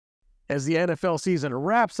as the NFL season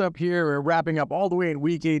wraps up here. We're wrapping up all the way in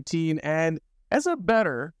Week 18. And as a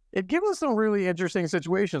bettor, it gives us some really interesting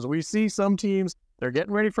situations. We see some teams, they're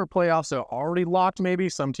getting ready for playoffs, so already locked maybe.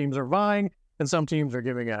 Some teams are vying, and some teams are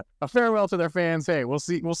giving a farewell to their fans. Hey, we'll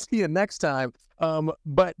see you next time.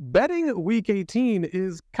 But betting Week 18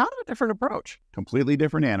 is kind of a different approach. Completely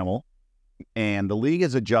different animal. And the league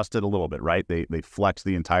has adjusted a little bit, right? They flex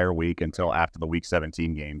the entire week until after the Week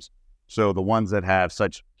 17 games. So the ones that have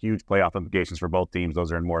such huge playoff implications for both teams,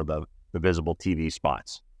 those are in more of the visible TV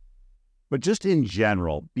spots. But just in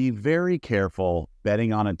general, be very careful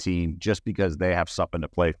betting on a team just because they have something to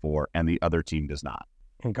play for and the other team does not.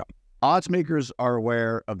 Okay. Odds makers are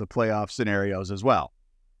aware of the playoff scenarios as well,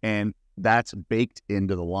 and that's baked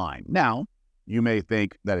into the line. Now, you may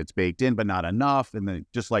think that it's baked in, but not enough. And then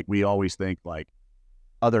just like we always think, like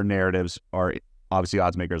other narratives are, obviously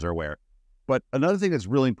odds makers are aware. But another thing that's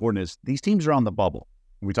really important is these teams are on the bubble.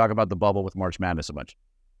 We talk about the bubble with March Madness a bunch.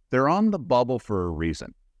 They're on the bubble for a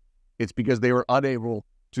reason. It's because they were unable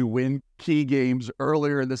to win key games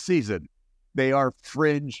earlier in the season. They are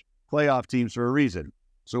fringe playoff teams for a reason.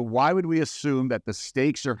 So why would we assume that the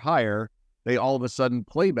stakes are higher, they all of a sudden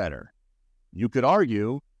play better? You could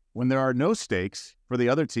argue when there are no stakes for the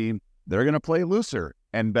other team, they're going to play looser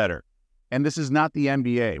and better. And this is not the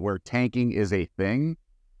NBA where tanking is a thing.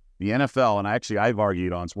 The NFL, and I've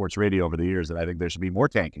argued on sports radio over the years that I think there should be more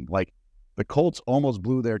tanking. Like the Colts almost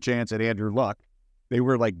blew their chance at Andrew Luck. They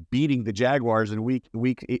were like beating the Jaguars in week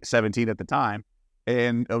 17 at the time.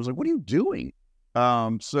 And I was like, what are you doing?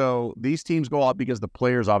 So these teams go out because the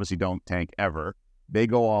players obviously don't tank ever. They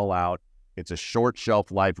go all out. It's a short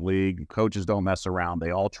shelf life league. Coaches don't mess around.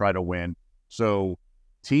 They all try to win. So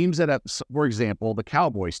teams that have, for example, the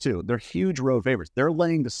Cowboys too, they're huge road favorites. They're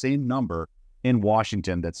laying the same number in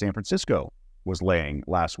Washington that San Francisco was laying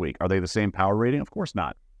last week. Are they the same power rating? Of course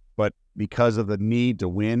not. But because of the need to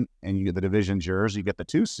win and you get the division's yours, you get the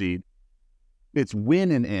 2 seed. It's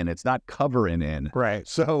win and in. It's not cover and in. Right.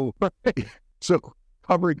 So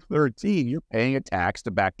covering 13, you're paying a tax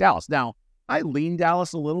to back Dallas. Now, I lean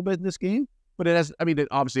Dallas a little bit in this game, but it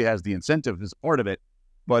obviously has the incentive as part of it.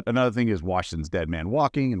 But another thing is Washington's dead man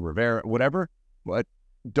walking and Rivera, whatever. But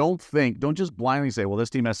don't just blindly say, well, this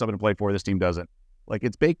team has something to play for, this team doesn't. Like,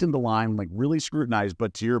 it's baked in the line, like really scrutinized.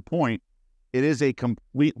 But to your point, it is a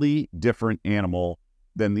completely different animal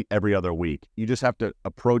than every other week. You just have to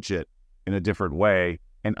approach it in a different way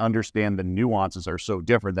and understand the nuances are so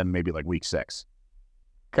different than maybe like week 6.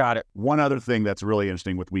 Got it. One other thing that's really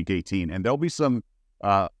interesting with week 18, and there'll be some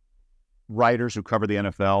writers who cover the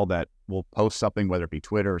NFL that will post something, whether it be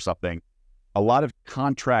Twitter or something. A lot of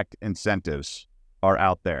contract incentives are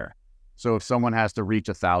out there. So if someone has to reach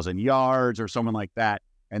 1,000 yards or someone like that,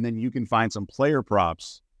 and then you can find some player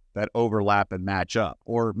props that overlap and match up,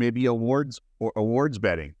 or maybe awards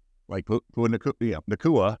betting, like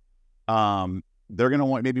Nakua. They're going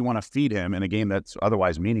to maybe want to feed him in a game that's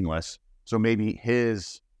otherwise meaningless. So maybe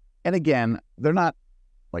and again, they're not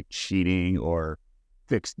like cheating or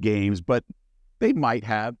fixed games, but they might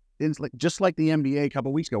have, just like the NBA a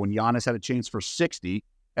couple of weeks ago when Giannis had a chance for 60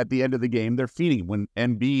 at the end of the game, they're feeding him. When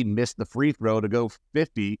Embiid missed the free throw to go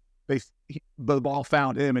 50, the ball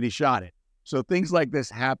found him and he shot it. So things like this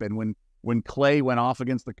happen. When Clay went off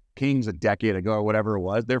against the Kings a decade ago or whatever it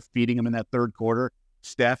was, they're feeding him in that third quarter.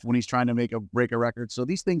 Steph, when he's trying to break a record. So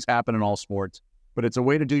these things happen in all sports. But it's a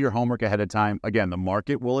way to do your homework ahead of time. Again, the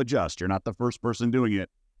market will adjust. You're not the first person doing it.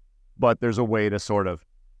 But there's a way to sort of,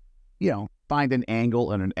 find an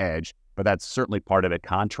angle and an edge. But that's certainly part of it,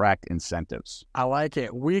 contract incentives. I like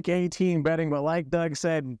it. Week 18 betting, but like Doug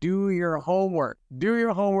said, do your homework. Do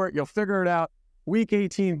your homework. You'll figure it out. Week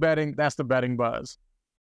 18 betting, that's the betting buzz.